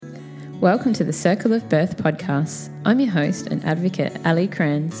Welcome to the Circle of Birth podcast. I'm your host and advocate, Ali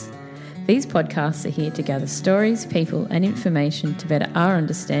Kranz. These podcasts are here to gather stories, people and information to better our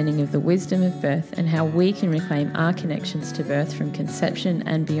understanding of the wisdom of birth and how we can reclaim our connections to birth from conception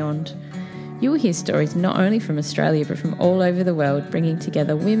and beyond. You will hear stories not only from Australia but from all over the world, bringing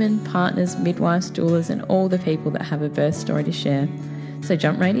together women, partners, midwives, doulas and all the people that have a birth story to share. So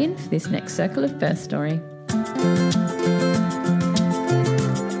jump right in for this next Circle of Birth story.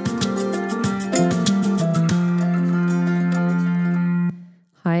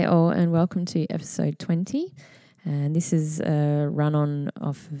 Hi all and welcome to episode 20, and this is a run-on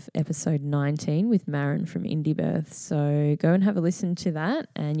off of episode 19 with Maryn from Indie Birth. So go and have a listen to that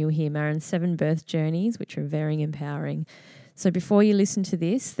and you'll hear Maryn's 7 birth journeys, which are very empowering. So before you listen to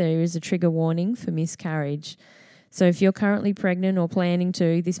this, there is a trigger warning for miscarriage. So if you're currently pregnant or planning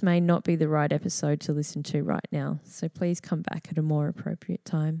to, this may not be the right episode to listen to right now. So please come back at a more appropriate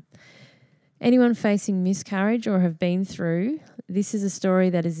time. Anyone facing miscarriage or have been through, this is a story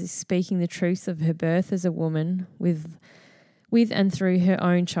that is speaking the truth of her birth as a woman with and through her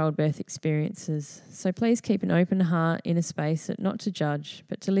own childbirth experiences. So please keep an open heart in a space that not to judge,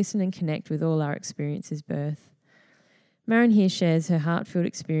 but to listen and connect with all our experiences birth. Maryn here shares her heart-filled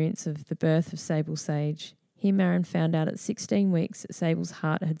experience of the birth of Sable Sage. Here Maryn found out at 16 weeks that Sable's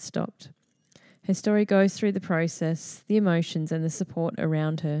heart had stopped. Her story goes through the process, the emotions and the support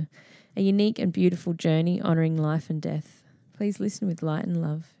around her, a unique and beautiful journey honouring life and death. Please listen with light and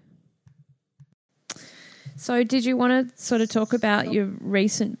love. So did you want to sort of talk about your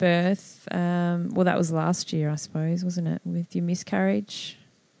recent birth? Well, that was last year, I suppose, wasn't it, with your miscarriage?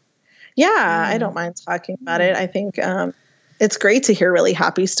 Yeah, I don't mind talking about it. I think it's great to hear really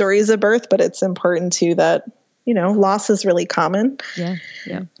happy stories of birth, but it's important too that, loss is really common. Yeah.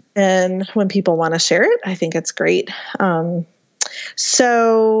 And when people want to share it, I think it's great.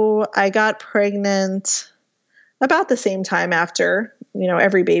 So I got pregnant about the same time after,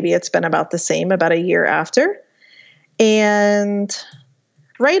 every baby, it's been about the same, about a year after. And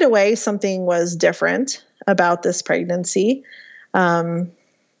right away, something was different about this pregnancy. I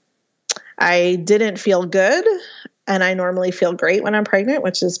didn't feel good, and I normally feel great when I'm pregnant,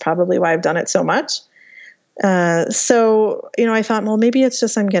 which is probably why I've done it so much. So I thought, well, maybe it's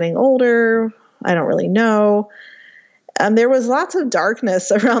just I'm getting older. I don't really know. There was lots of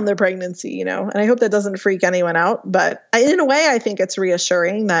darkness around the pregnancy, and I hope that doesn't freak anyone out. But in a way, I think it's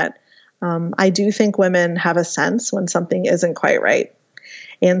reassuring that I do think women have a sense when something isn't quite right.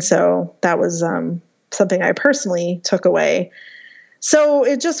 And so that was something I personally took away. So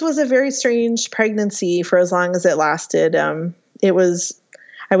it just was a very strange pregnancy for as long as it lasted. I was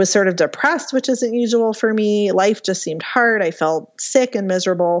sort of depressed, which isn't usual for me. Life just seemed hard. I felt sick and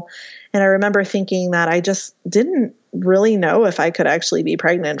miserable. And I remember thinking that I just didn't really know if I could actually be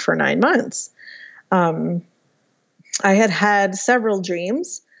pregnant for 9 months. I had several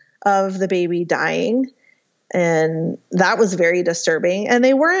dreams of the baby dying, and that was very disturbing. And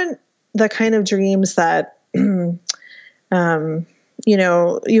they weren't the kind of dreams that, you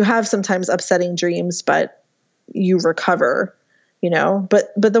have sometimes upsetting dreams, but you recover,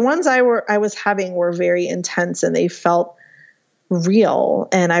 but the ones I was having were very intense and they felt real,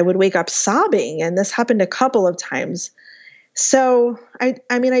 and I would wake up sobbing, and this happened a couple of times. So I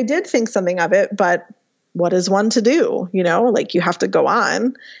did think something of it, but what is one to do? You have to go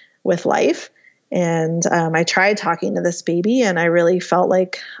on with life. And I tried talking to this baby, and I really felt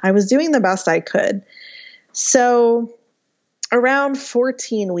like I was doing the best I could. So around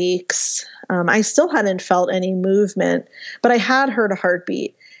 14 weeks, I still hadn't felt any movement, but I had heard a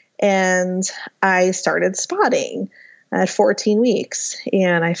heartbeat, and I started spotting at 14 weeks.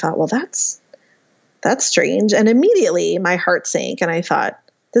 And I thought, well, that's strange. And immediately my heart sank, and I thought,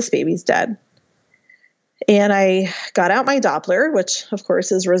 this baby's dead. And I got out my Doppler, which of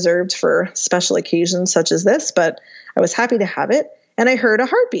course is reserved for special occasions such as this, but I was happy to have it. And I heard a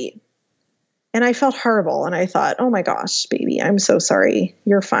heartbeat, and I felt horrible. And I thought, oh my gosh, baby, I'm so sorry.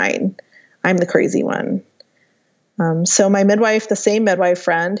 You're fine. I'm the crazy one. So my midwife, the same midwife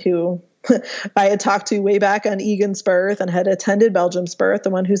friend who I had talked to way back on Egan's birth and had attended Belgium's birth, the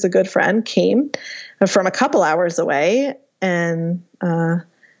one who's a good friend, came from a couple hours away. And,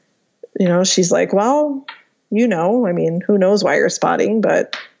 she's like, well, who knows why you're spotting,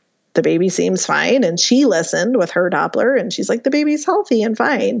 but the baby seems fine. And she listened with her Doppler, and she's like, the baby's healthy and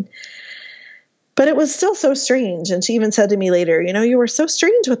fine. But it was still so strange. And she even said to me later, you were so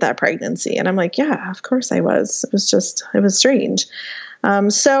strange with that pregnancy. And I'm like, yeah, of course I was. It was strange.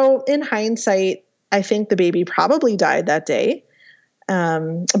 So in hindsight, I think the baby probably died that day.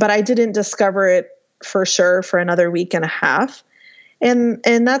 But I didn't discover it for sure for another week and a half.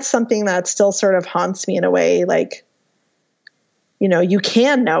 And that's something that still sort of haunts me in a way. Like, you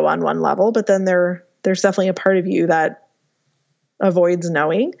can know on one level, but then there's definitely a part of you that avoids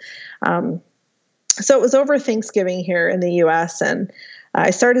knowing. So it was over Thanksgiving here in the US, and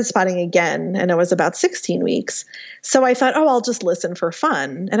I started spotting again, and it was about 16 weeks. So I thought, I'll just listen for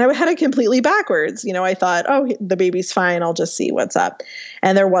fun. And I had it completely backwards. I thought, the baby's fine. I'll just see what's up.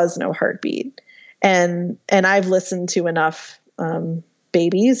 And there was no heartbeat. And I've listened to enough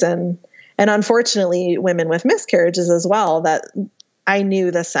babies and unfortunately women with miscarriages as well, that I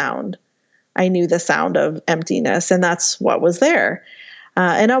knew the sound. I knew the sound of emptiness, and that's what was there.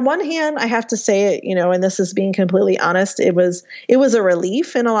 And on one hand, I have to say it, and this is being completely honest, it was a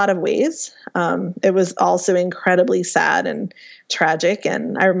relief in a lot of ways. It was also incredibly sad and tragic.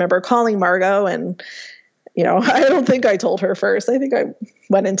 And I remember calling Margot, and, I don't think I told her first. I think I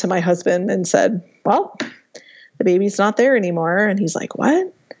went into my husband and said, well, the baby's not there anymore. And he's like,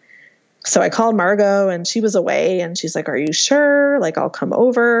 what? So I called Margot, and she was away, and she's like, are you sure? Like, I'll come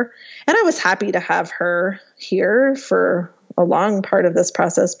over. And I was happy to have her here for a long part of this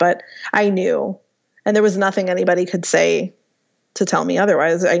process, but I knew, and there was nothing anybody could say to tell me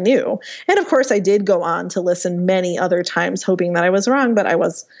otherwise. I knew. And of course I did go on to listen many other times, hoping that I was wrong, but I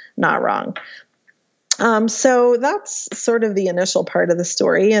was not wrong. So that's sort of the initial part of the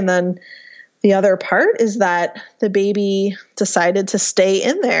story. And then the other part is that the baby decided to stay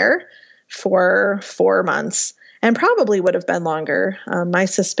in there for 4 months, and probably would have been longer. My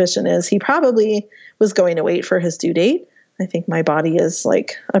suspicion is he probably was going to wait for his due date. I think my body is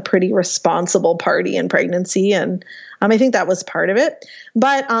like a pretty responsible party in pregnancy. And I think that was part of it.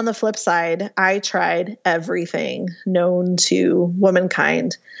 But on the flip side, I tried everything known to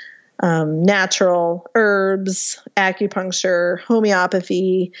womankind, natural herbs, acupuncture,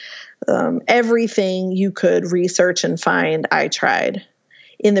 homeopathy, everything you could research and find, I tried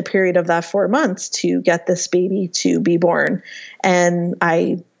in the period of that 4 months to get this baby to be born. And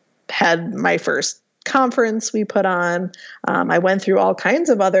I had my first conference we put on. I went through all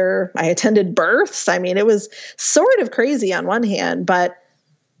kinds of I attended births. It was sort of crazy on one hand, but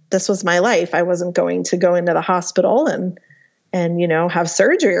this was my life. I wasn't going to go into the hospital and have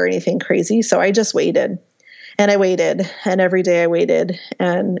surgery or anything crazy. So I just waited, and I waited, and every day I waited.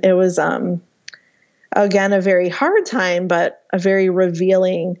 And it was, again, a very hard time, but a very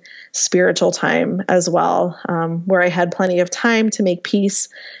revealing spiritual time as well, where I had plenty of time to make peace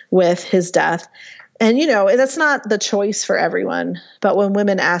with his death. And, that's not the choice for everyone. But when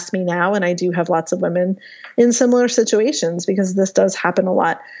women ask me now, and I do have lots of women in similar situations, because this does happen a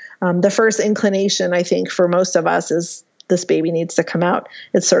lot, the first inclination, I think, for most of us is this baby needs to come out.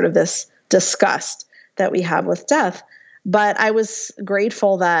 It's sort of this disgust that we have with death. But I was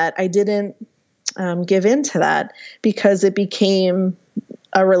grateful that I didn't give in to that, because it became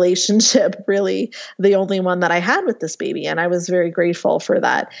a relationship, really the only one that I had with this baby. And I was very grateful for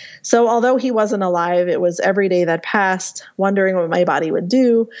that. So although he wasn't alive, it was every day that passed, wondering what my body would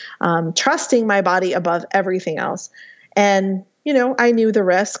do, trusting my body above everything else. And, I knew the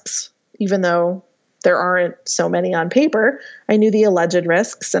risks, even though there aren't so many on paper. I knew the alleged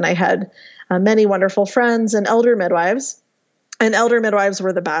risks, and I had many wonderful friends and elder midwives. And elder midwives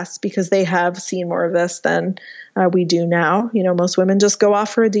were the best, because they have seen more of this than we do now. Most women just go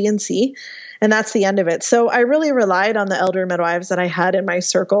off for a D&C, and that's the end of it. So I really relied on the elder midwives that I had in my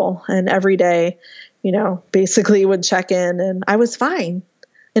circle, and every day, basically would check in, and I was fine.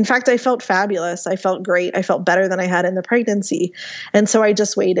 In fact, I felt fabulous. I felt great. I felt better than I had in the pregnancy. And so I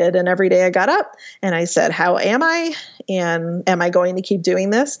just waited, and every day I got up and I said, how am I? And am I going to keep doing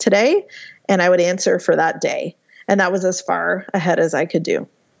this today? And I would answer for that day. And that was as far ahead as I could do.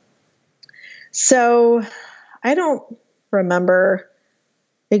 So I don't remember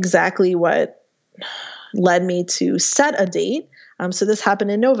exactly what led me to set a date. So this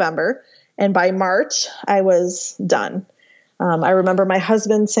happened in November, and by March I was done. I remember my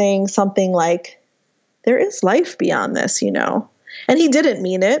husband saying something like, there is life beyond this, and he didn't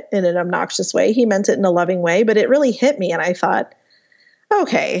mean it in an obnoxious way. He meant it in a loving way, but it really hit me. And I thought,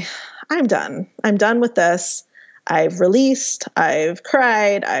 okay, I'm done. I'm done with this. I've released, I've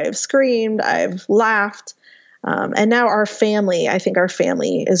cried, I've screamed, I've laughed. And now I think our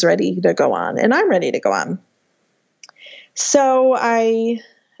family is ready to go on, and I'm ready to go on. So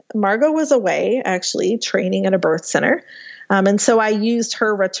Margot was away, actually training at a birth center. And so I used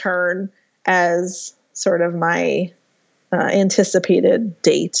her return as sort of my anticipated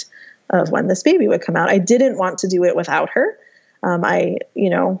date of when this baby would come out. I didn't want to do it without her. I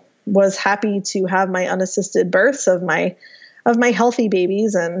was happy to have my unassisted births of my of my healthy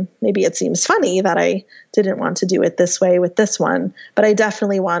babies. And maybe it seems funny that I didn't want to do it this way with this one, but I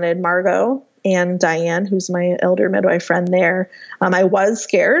definitely wanted Margot and Diane, who's my elder midwife friend there. I was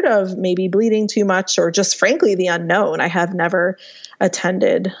scared of maybe bleeding too much or just frankly the unknown. I have never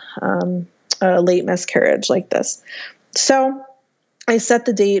attended a late miscarriage like this. So I set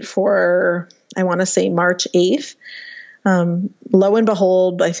the date for, I want to say March 8th. Lo and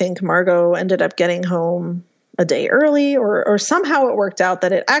behold, I think Margot ended up getting home a day early, or somehow it worked out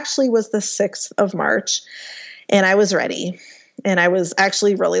that it actually was the 6th of March, and I was ready. And I was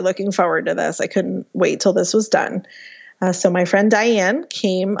actually really looking forward to this. I couldn't wait till this was done. So my friend Diane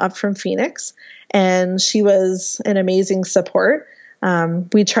came up from Phoenix, and she was an amazing support.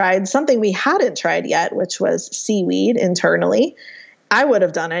 We tried something we hadn't tried yet, which was seaweed internally. I would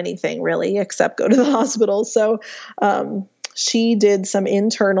have done anything really except go to the hospital. So she did some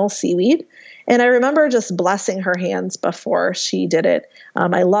internal seaweed. And I remember just blessing her hands before she did it.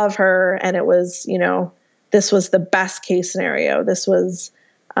 I love her. And it was, this was the best case scenario. This was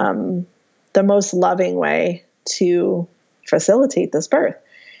the most loving way to facilitate this birth.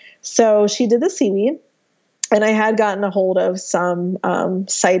 So she did the seaweed. And I had gotten a hold of some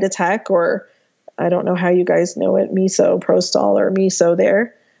Cytotec, or I don't know how you guys know it, misoprostol or miso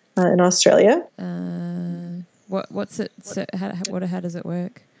there in Australia. What's it? So how does it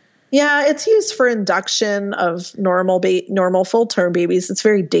work? Yeah, it's used for induction of normal full-term babies. It's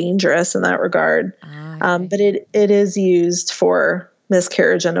very dangerous in that regard, okay. But it is used for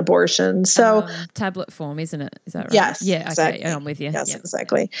miscarriage and abortion. So tablet form, isn't it? Is that right? Yes. Yeah. Exactly. Okay. I'm with you. Yes, yeah.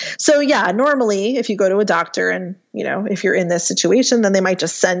 Exactly. So yeah, normally if you go to a doctor and if you're in this situation, then they might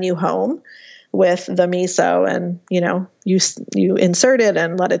just send you home with the miso and, you insert it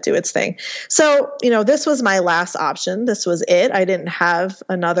and let it do its thing. So, this was my last option. This was it. I didn't have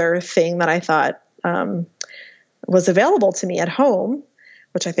another thing that I thought was available to me at home,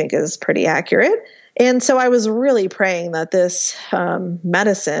 which I think is pretty accurate. And so I was really praying that this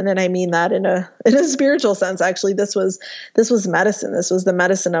medicine, and I mean that in a spiritual sense, actually, this was medicine. This was the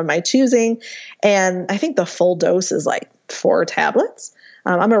medicine of my choosing. And I think the full dose is like 4 tablets.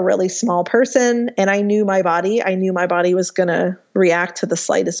 I'm a really small person, and I knew my body. I knew my body was going to react to the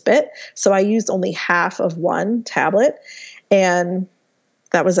slightest bit. So I used only half of 1 tablet, and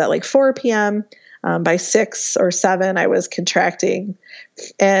that was at like 4 p.m. By 6 or 7, I was contracting,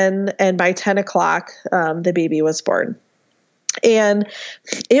 and by 10 o'clock, the baby was born. And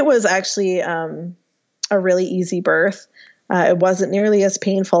it was actually a really easy birth. It wasn't nearly as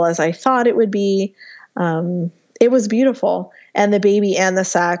painful as I thought it would be. It was beautiful. And the baby and the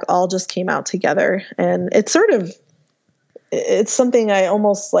sac all just came out together. And it's something I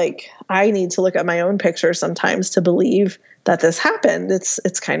almost I need to look at my own picture sometimes to believe that this happened.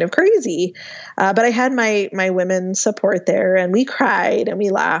 It's kind of crazy. But I had my women support there, and we cried and we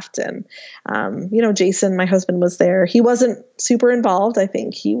laughed. And, Jason, my husband, was there. He wasn't super involved. I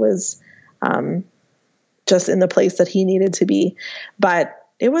think he was just in the place that he needed to be. But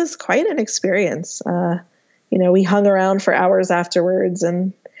it was quite an experience. We hung around for hours afterwards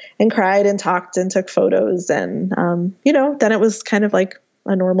and cried and talked and took photos. And, then it was kind of like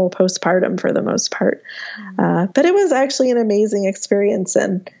a normal postpartum for the most part. But it was actually an amazing experience.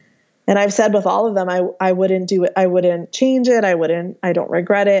 And I've said with all of them, I wouldn't do it. I wouldn't change it. I don't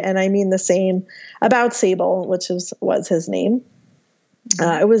regret it. And I mean the same about Sable, which was his name.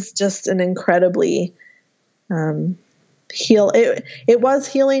 It was just an incredibly, it was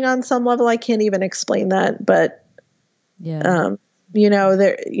healing on some level. I can't even explain that, but yeah.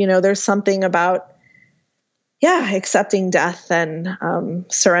 There's something about, accepting death and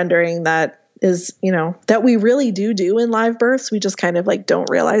surrendering that is, that we really do in live births. We just kind of don't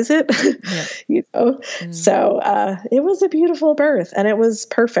realize it, So it was a beautiful birth, and it was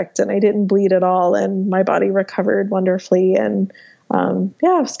perfect, and I didn't bleed at all, and my body recovered wonderfully. And it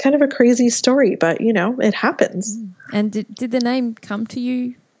was kind of a crazy story, but it happens. And did the name come to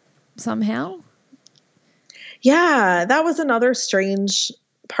you somehow? Yeah, that was another strange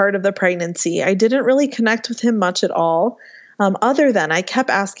part of the pregnancy. I didn't really connect with him much at all, other than I kept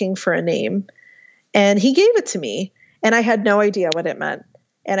asking for a name, and he gave it to me, and I had no idea what it meant.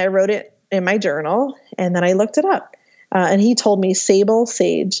 And I wrote it in my journal, and then I looked it up, and he told me Sable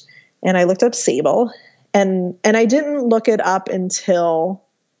Sage, and I looked up Sable, and I didn't look it up until,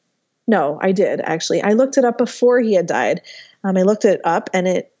 no, I did actually. I looked it up before he had died. I looked it up, and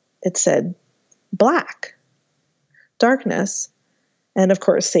it said black, darkness. And of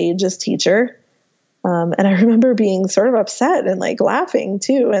course, Sage is teacher. And I remember being sort of upset and laughing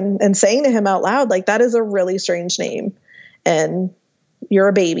too, and saying to him out loud, that is a really strange name, and you're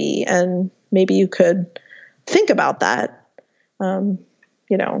a baby, and maybe you could think about that.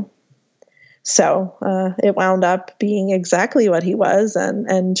 you know, so it wound up being exactly what he was,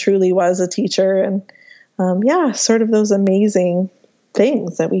 and truly was a teacher. And sort of those amazing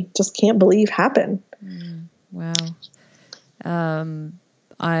things that we just can't believe happen. Wow.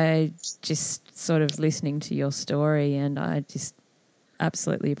 I just sort of listening to your story, and I just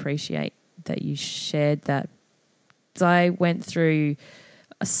absolutely appreciate that you shared that. I went through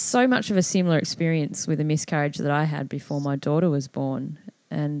so much of a similar experience with a miscarriage that I had before my daughter was born.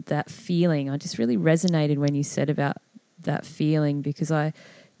 And that feeling, I just really resonated when you said about that feeling, because I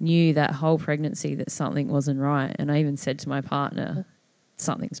knew that whole pregnancy that something wasn't right. And I even said to my partner,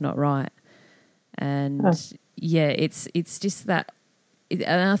 something's not right. And it's just that,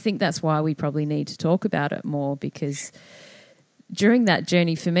 and I think that's why we probably need to talk about it more, because during that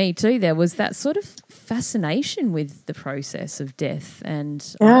journey for me too, there was that sort of fascination with the process of death.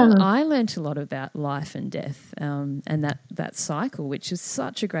 And I learned a lot about life and death, and that cycle, which is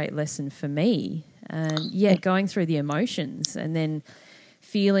such a great lesson for me. And going through the emotions and then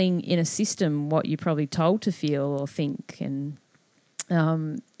feeling in a system what you're probably told to feel or think. And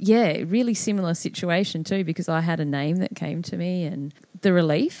really similar situation too, because I had a name that came to me, and the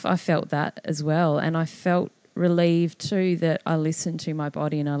relief, I felt that as well. And I felt relieved too that I listened to my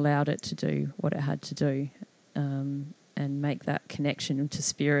body and allowed it to do what it had to do, and make that connection to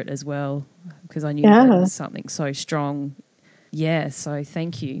spirit as well, because I knew that it was something so strong. Yeah, so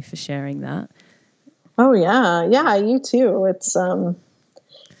thank you for sharing that. Oh, yeah, you too. It's,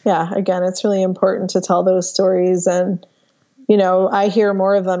 again, it's really important to tell those stories. And, I hear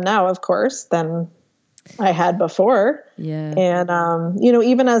more of them now, of course, than I had before. Yeah. And,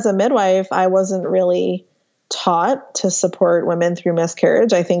 even as a midwife, I wasn't really taught to support women through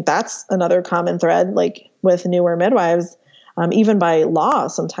miscarriage. I think that's another common thread, like with newer midwives, even by law,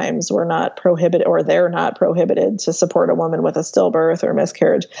 sometimes we're not prohibited, or they're not prohibited to support a woman with a stillbirth or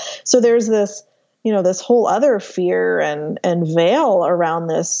miscarriage. So there's this, this whole other fear and veil around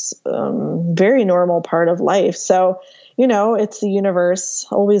this very normal part of life. So, it's the universe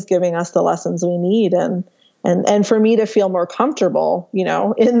always giving us the lessons we need. And for me to feel more comfortable,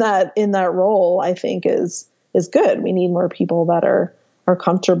 in that role, I think is good. We need more people that are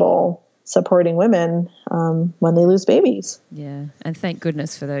comfortable supporting women when they lose babies. Yeah, and thank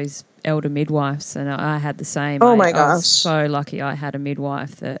goodness for those elder midwives. And I had the same. Oh my gosh. I was so lucky I had a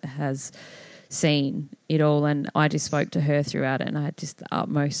midwife that has seen it all, and I just spoke to her throughout it, and I had just the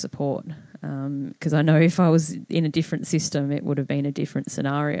utmost support, because I know if I was in a different system, it would have been a different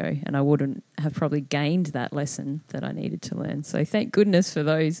scenario, and I wouldn't have probably gained that lesson that I needed to learn. So thank goodness for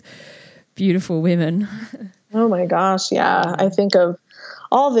those beautiful women. Oh my gosh, yeah. I think of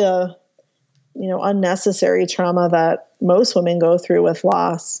all the, unnecessary trauma that most women go through with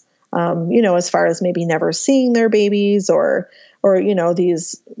loss, as far as maybe never seeing their babies or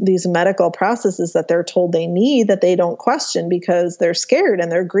these medical processes that they're told they need that they don't question because they're scared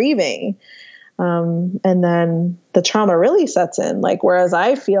and they're grieving. And then the trauma really sets in, like, whereas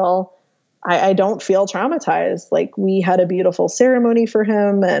I don't feel traumatized. Like, we had a beautiful ceremony for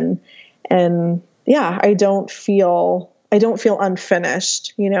him, and I don't feel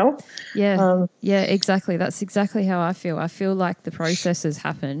unfinished, Yeah, exactly. That's exactly how I feel. I feel like the process has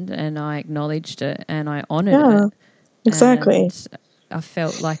happened, and I acknowledged it, and I honored it. Exactly. And I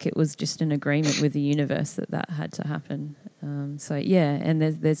felt like it was just an agreement with the universe that had to happen. And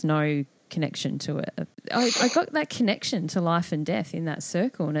there's no connection to it. I got that connection to life and death in that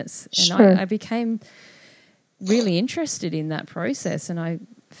circle, and I became really interested in that process, and I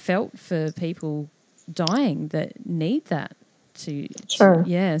felt for people dying that need that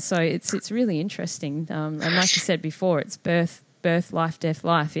so it's really interesting. And like you said before, it's birth, life, death,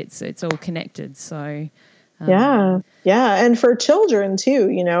 life. It's all connected. So and for children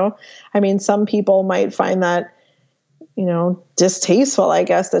too, I mean, some people might find that distasteful, I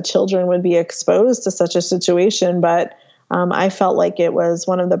guess, that children would be exposed to such a situation, but I felt like it was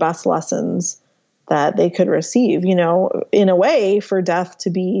one of the best lessons that they could receive, in a way, for death to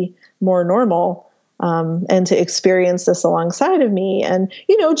be more normal, and to experience this alongside of me. And,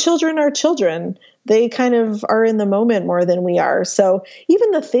 children are children. They kind of are in the moment more than we are. So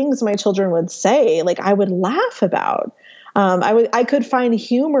even the things my children would say, like, I would laugh about. I could find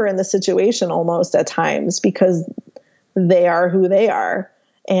humor in the situation almost at times, because they are who they are.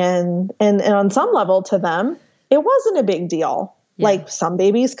 And on some level, to them, it wasn't a big deal. Yeah. Like, some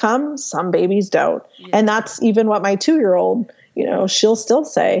babies come, some babies don't. Yeah. And that's even what my 2-year-old, she'll still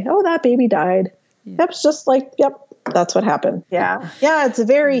say, oh, that baby died. Yeah. Yep. It's just like, yep, that's what happened. Yeah. Yeah. It's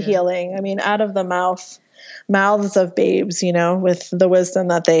very healing. I mean, out of the mouths of babes, with the wisdom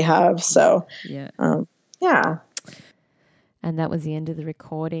that they have. So, And that was the end of the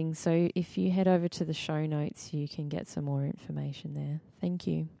recording. So if you head over to the show notes, you can get some more information there. Thank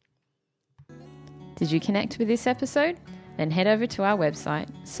you. Did you connect with this episode? Then head over to our website,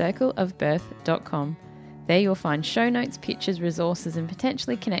 circleofbirth.com. There you'll find show notes, pictures, resources, and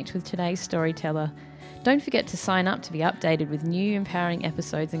potentially connect with today's storyteller. Don't forget to sign up to be updated with new empowering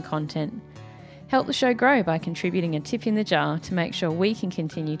episodes and content. Help the show grow by contributing a tip in the jar to make sure we can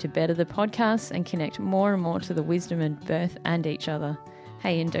continue to better the podcast and connect more and more to the wisdom of birth and each other.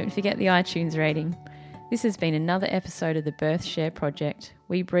 Hey, and don't forget the iTunes rating. This has been another episode of the Birth Share Project.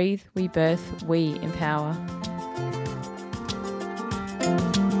 We breathe, we birth, we empower.